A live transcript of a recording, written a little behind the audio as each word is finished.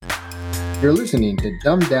You're listening to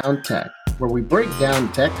Dumb Down Tech, where we break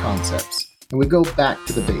down tech concepts and we go back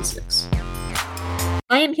to the basics.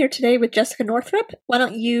 I am here today with Jessica Northrup. Why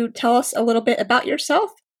don't you tell us a little bit about yourself?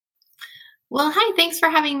 Well, hi, thanks for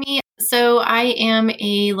having me. So I am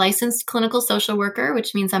a licensed clinical social worker,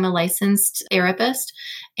 which means I'm a licensed therapist,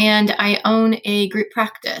 and I own a group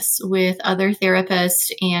practice with other therapists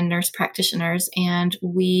and nurse practitioners, and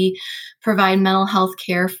we provide mental health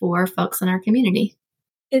care for folks in our community.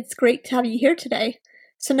 It's great to have you here today.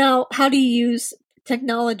 So now, how do you use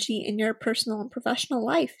technology in your personal and professional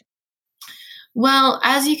life? Well,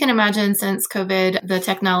 as you can imagine, since COVID, the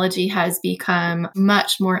technology has become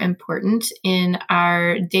much more important in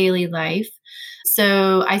our daily life.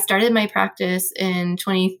 So I started my practice in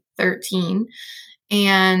 2013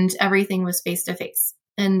 and everything was face to face.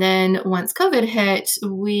 And then once COVID hit,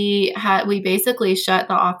 we basically shut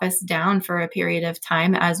the office down for a period of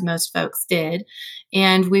time, as most folks did.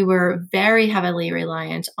 And we were very heavily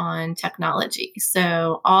reliant on technology.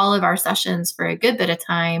 So all of our sessions for a good bit of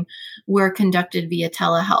time were conducted via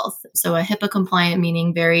telehealth. So a HIPAA compliant,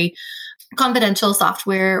 meaning very confidential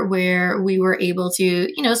software where we were able to,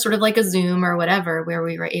 sort of like a Zoom or whatever, where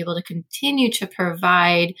we were able to continue to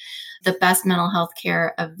provide the best mental health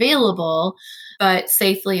care available, but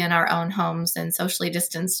safely in our own homes and socially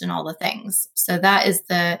distanced and all the things. So that is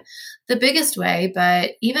the biggest way.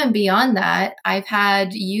 But even beyond that, I've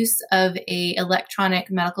had use of a electronic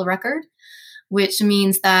medical record, which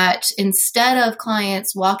means that instead of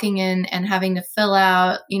clients walking in and having to fill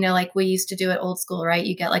out, like we used to do at old school, right?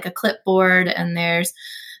 You get like a clipboard and there's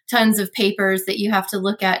tons of papers that you have to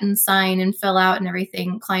look at and sign and fill out and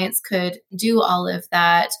everything. Clients could do all of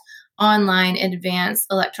that online, advanced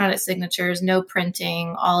electronic signatures, no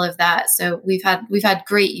printing, all of that. So we've had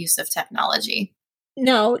great use of technology.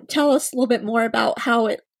 Now, tell us a little bit more about how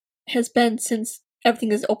it has been since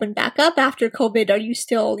everything is opened back up after COVID. Are you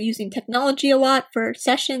still using technology a lot for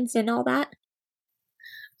sessions and all that?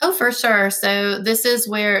 Oh, for sure. So this is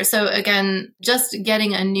where, again, just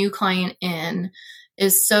getting a new client in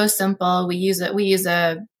is so simple. We use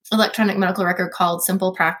a electronic medical record called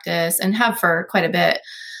Simple Practice and have for quite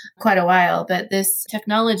a while. But this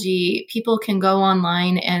technology, people can go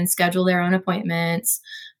online and schedule their own appointments.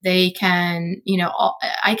 They can,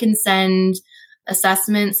 I can send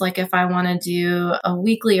assessments, like if I want to do a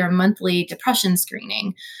weekly or monthly depression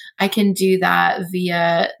screening, I can do that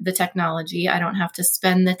via the technology. I don't have to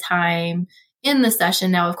spend the time in the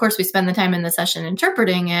session. Now, of course, we spend the time in the session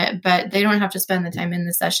interpreting it, but they don't have to spend the time in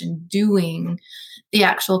the session doing the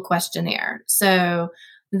actual questionnaire. So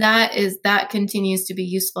that continues to be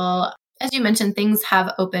useful. As you mentioned, things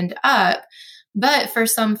have opened up, but for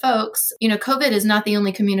some folks, COVID is not the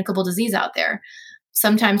only communicable disease out there.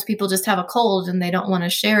 Sometimes people just have a cold and they don't want to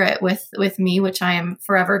share it with me, which I am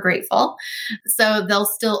forever grateful. So they'll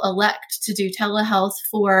still elect to do telehealth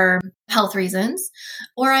for health reasons.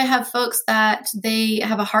 Or I have folks that they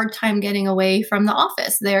have a hard time getting away from the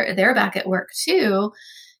office. They're back at work too.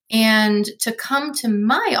 And to come to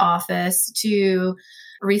my office to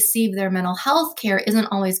receive their mental health care isn't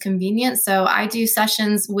always convenient. So I do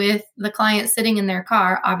sessions with the client sitting in their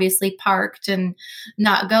car, obviously parked and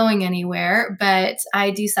not going anywhere, but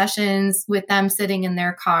I do sessions with them sitting in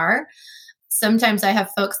their car. Sometimes I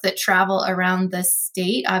have folks that travel around the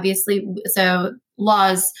state, obviously. So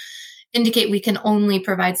laws indicate we can only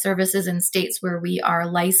provide services in states where we are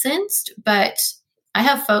licensed, but I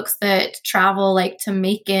have folks that travel like to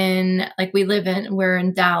Macon, like we're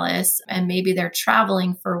in Dallas, and maybe they're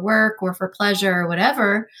traveling for work or for pleasure or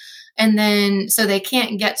whatever. And then, so they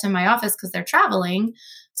can't get to my office because they're traveling.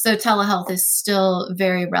 So telehealth is still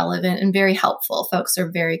very relevant and very helpful. Folks are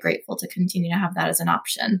very grateful to continue to have that as an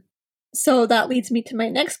option. So that leads me to my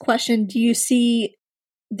next question. Do you see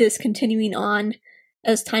this continuing on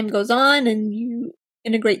as time goes on and you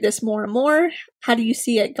integrate this more and more? How do you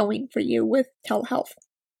see it going for you with telehealth?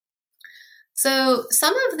 So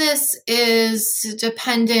some of this is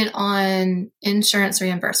dependent on insurance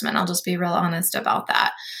reimbursement. I'll just be real honest about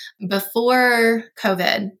that. Before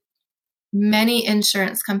COVID, many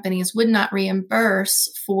insurance companies would not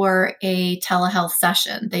reimburse for a telehealth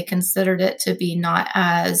session. They considered it to be not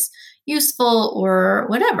as useful or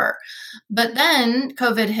whatever. But then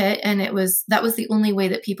COVID hit and that was the only way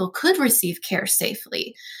that people could receive care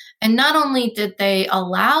safely. And not only did they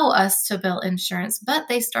allow us to bill insurance, but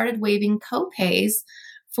they started waiving copays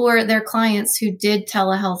for their clients who did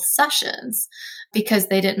telehealth sessions because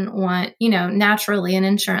they didn't want, naturally an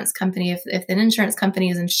insurance company, if an insurance company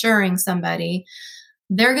is insuring somebody,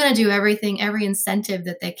 they're going to do everything, every incentive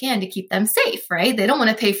that they can to keep them safe, right? They don't want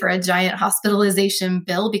to pay for a giant hospitalization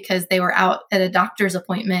bill because they were out at a doctor's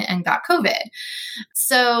appointment and got COVID.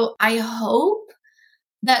 So I hope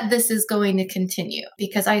that this is going to continue,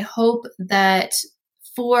 because I hope that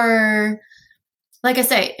like I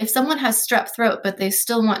say, if someone has strep throat, but they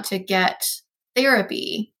still want to get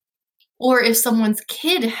therapy, or if someone's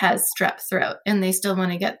kid has strep throat and they still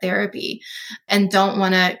want to get therapy and don't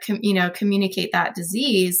want to, communicate that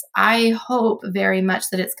disease, I hope very much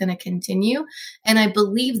that it's going to continue. And I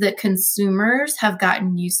believe that consumers have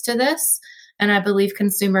gotten used to this. And I believe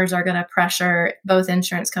consumers are going to pressure both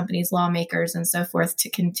insurance companies, lawmakers, and so forth to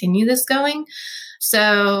continue this going.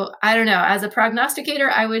 So I don't know. As a prognosticator,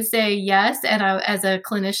 I would say yes. And as a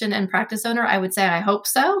clinician and practice owner, I would say I hope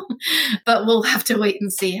so. But we'll have to wait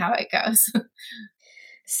and see how it goes.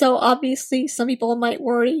 So obviously, some people might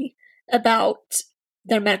worry about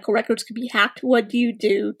their medical records could be hacked. What do you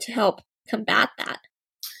do to help combat that?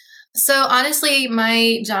 So honestly,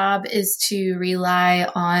 my job is to rely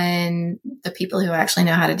on the people who actually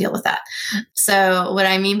know how to deal with that. So what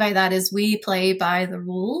I mean by that is we play by the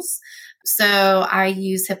rules. So I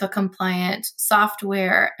use HIPAA compliant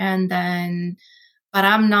software but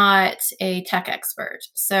I'm not a tech expert.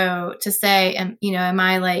 So to say, am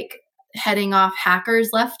I like heading off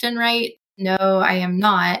hackers left and right? No, I am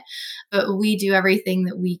not. But we do everything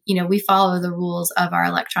that we follow the rules of our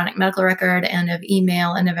electronic medical record and of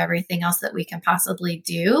email and of everything else that we can possibly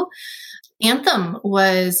do. Anthem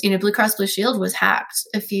was, Blue Cross Blue Shield was hacked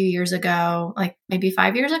a few years ago, like maybe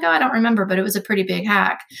 5 years ago. I don't remember, but it was a pretty big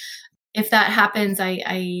hack. If that happens, I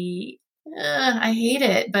hate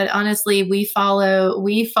it. But honestly, we follow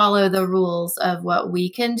the rules of what we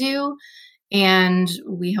can do. And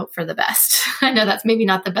we hope for the best. I know that's maybe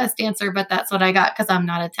not the best answer, but that's what I got because I'm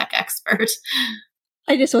not a tech expert.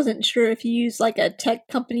 I just wasn't sure if you use like a tech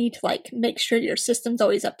company to like make sure your system's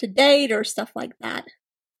always up to date or stuff like that.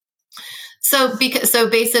 So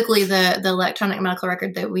basically the electronic medical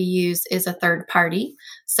record that we use is a third party.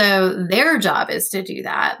 So their job is to do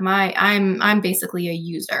that. I'm basically a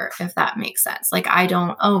user, if that makes sense. Like I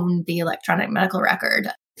don't own the electronic medical record.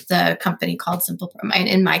 The company called SimplePro,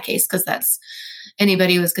 in my case, because that's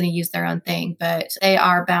anybody who was going to use their own thing, but they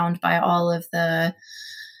are bound by all of the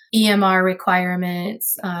EMR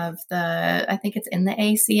requirements I think it's in the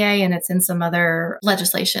ACA and it's in some other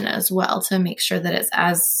legislation as well to make sure that it's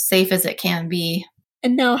as safe as it can be.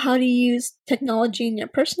 And now how do you use technology in your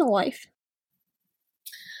personal life?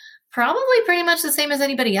 Probably pretty much the same as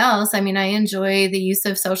anybody else. I mean, I enjoy the use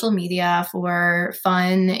of social media for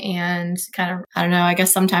fun and kind of, I don't know, I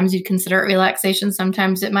guess sometimes you'd consider it relaxation.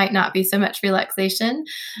 Sometimes it might not be so much relaxation.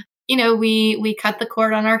 We cut the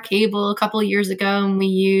cord on our cable a couple of years ago and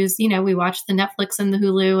we watch the Netflix and the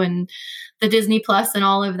Hulu and the Disney Plus and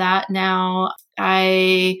all of that. Now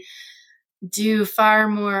I do far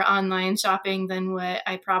more online shopping than what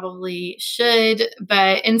I probably should.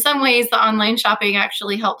 But in some ways, the online shopping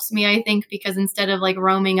actually helps me, I think, because instead of like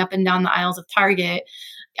roaming up and down the aisles of Target,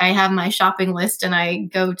 I have my shopping list and I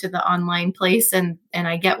go to the online place and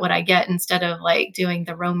I get what I get instead of like doing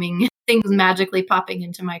the roaming things magically popping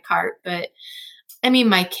into my cart. But I mean,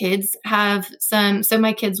 my kids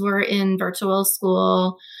my kids were in virtual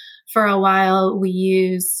school for a while. We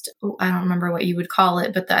used, I don't remember what you would call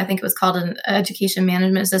it, but I think it was called an education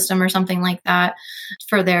management system or something like that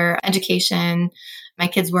for their education. My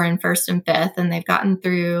kids were in 1st and 5th and they've gotten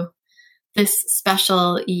through this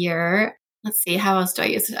special year. Let's see, how else do I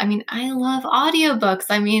use it? I mean, I love audiobooks.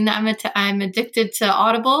 I mean, I'm addicted to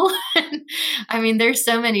Audible. I mean, there's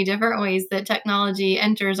so many different ways that technology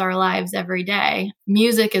enters our lives every day.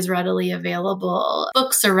 Music is readily available.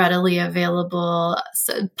 Books are readily available.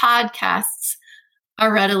 So podcasts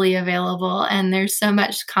are readily available. And there's so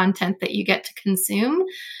much content that you get to consume.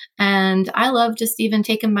 And I love just even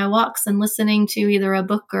taking my walks and listening to either a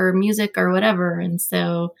book or music or whatever. And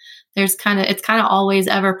so it's kind of always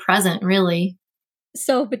ever present, really.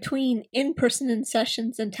 So between in-person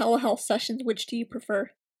sessions and telehealth sessions, which do you prefer?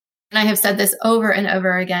 And I have said this over and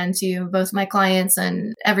over again to both my clients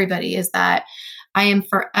and everybody, is that I am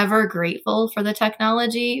forever grateful for the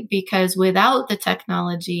technology, because without the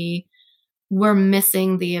technology, we're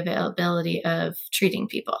missing the availability of treating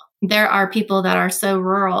people. There are people that are so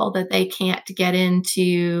rural that they can't get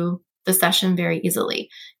into the session very easily.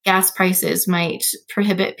 Gas prices might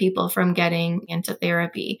prohibit people from getting into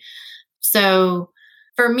therapy. So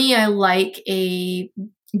for me, I like a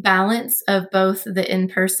balance of both the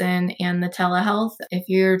in-person and the telehealth. If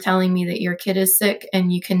you're telling me that your kid is sick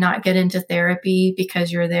and you cannot get into therapy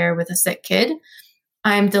because you're there with a sick kid,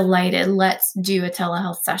 I'm delighted. Let's do a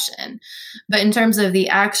telehealth session. But in terms of the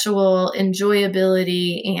actual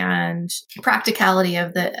enjoyability and practicality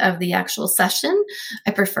of the actual session,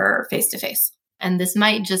 I prefer face-to-face. And this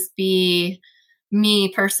might just be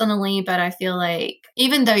me personally, but I feel like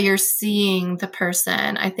even though you're seeing the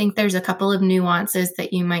person, I think there's a couple of nuances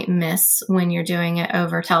that you might miss when you're doing it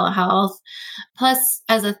over telehealth. Plus,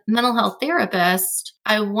 as a mental health therapist,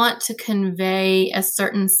 I want to convey a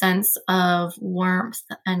certain sense of warmth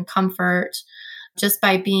and comfort. Just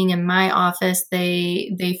by being in my office,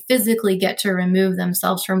 they physically get to remove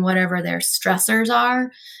themselves from whatever their stressors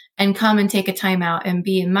are and come and take a time out and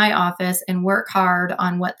be in my office and work hard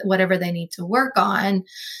on whatever they need to work on.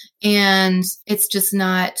 And it's just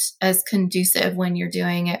not as conducive when you're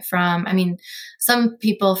doing it from, some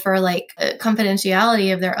people for like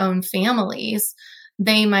confidentiality of their own families,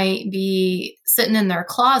 they might be sitting in their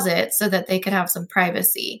closet so that they could have some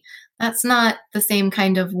privacy. That's not the same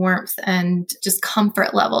kind of warmth and just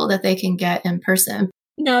comfort level that they can get in person.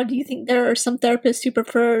 Now, do you think there are some therapists who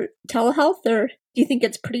prefer telehealth, or do you think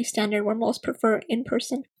it's pretty standard where most prefer in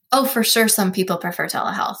person? Oh, for sure. Some people prefer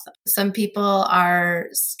telehealth. Some people are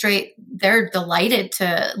they're delighted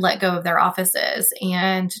to let go of their offices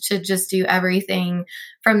and to just do everything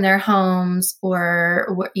from their homes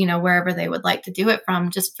or, wherever they would like to do it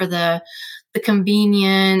from, just for the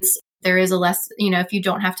convenience. There is a less, if you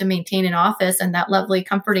don't have to maintain an office and that lovely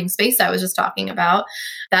comforting space I was just talking about,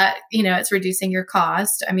 that, it's reducing your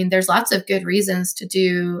cost. There's lots of good reasons to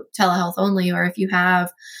do telehealth only, or if you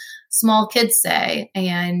have small kids, say,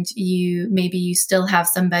 and you still have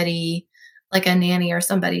somebody like a nanny or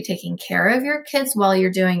somebody taking care of your kids while you're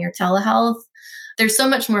doing your telehealth. There's so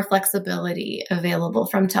much more flexibility available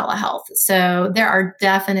from telehealth. So there are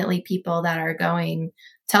definitely people that are going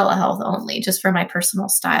telehealth only. Just for my personal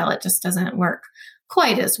style, it just doesn't work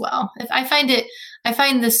quite as well. I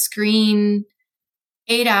find the screen,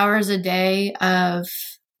 8 hours a day of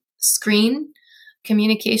screen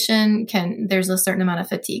communication there's a certain amount of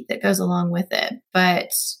fatigue that goes along with it.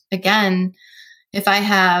 But again, if I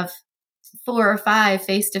have 4 or 5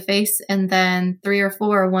 face-to-face and then 3 or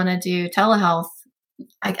 4 want to do telehealth,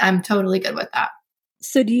 I'm totally good with that.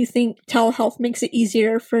 So do you think telehealth makes it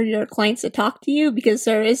easier for your clients to talk to you because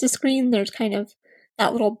there is a screen, there's kind of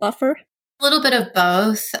that little buffer? A little bit of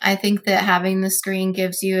both. I think that having the screen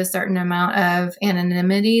gives you a certain amount of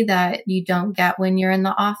anonymity that you don't get when you're in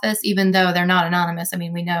the office, even though they're not anonymous.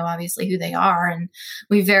 We know obviously who they are and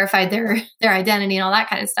we've verified their identity and all that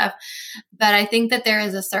kind of stuff. But I think that there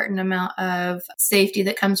is a certain amount of safety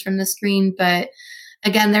that comes from the screen. But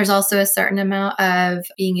again, there's also a certain amount of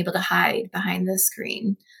being able to hide behind the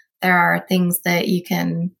screen. There are things that you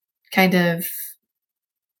can kind of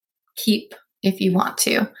keep, if you want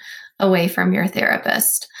to, away from your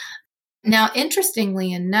therapist. Now,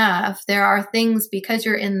 interestingly enough, there are things, because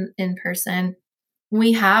you're in person,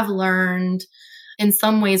 we have learned in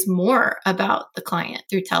some ways more about the client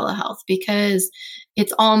through telehealth, because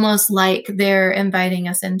it's almost like they're inviting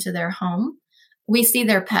us into their home. We see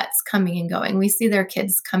their pets coming and going. We see their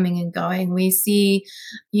kids coming and going. We see,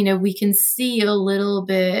 we can see a little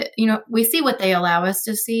bit, we see what they allow us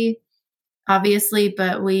to see, obviously,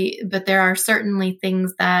 but there are certainly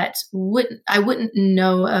things that I wouldn't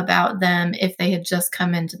know about them if they had just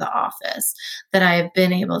come into the office, that I have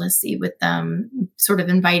been able to see with them sort of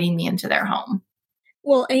inviting me into their home.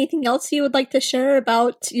 Well, anything else you would like to share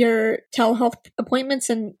about your telehealth appointments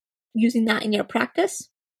and using that in your practice?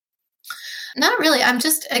 Not really. I'm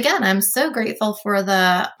so grateful for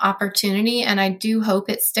the opportunity, and I do hope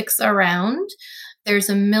it sticks around. There's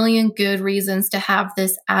a million good reasons to have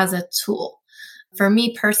this as a tool. For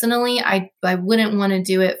me personally, I wouldn't want to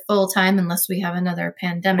do it full time unless we have another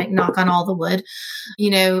pandemic, knock on all the wood.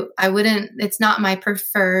 It's not my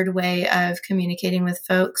preferred way of communicating with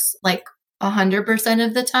folks like 100%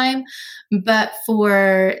 of the time. But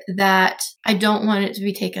for that, I don't want it to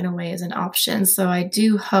be taken away as an option. So I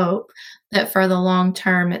do hope that for the long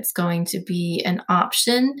term, it's going to be an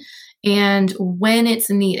option. And when it's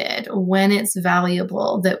needed, when it's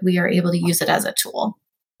valuable, that we are able to use it as a tool.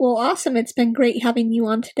 Well, awesome. It's been great having you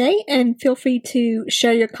on today. And feel free to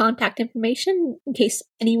share your contact information in case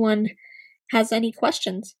anyone has any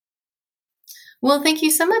questions. Well, thank you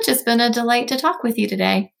so much. It's been a delight to talk with you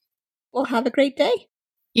today. Well, have a great day.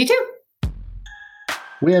 You too.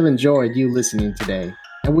 We have enjoyed you listening today,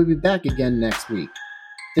 and we'll be back again next week.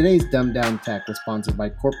 Today's Dumbed Down Tech was sponsored by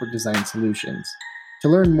Corporate Design Solutions. To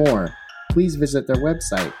learn more, please visit their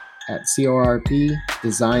website at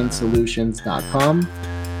corpdesignsolutions.com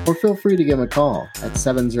or feel free to give them a call at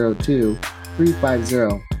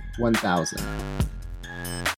 702-350-1000.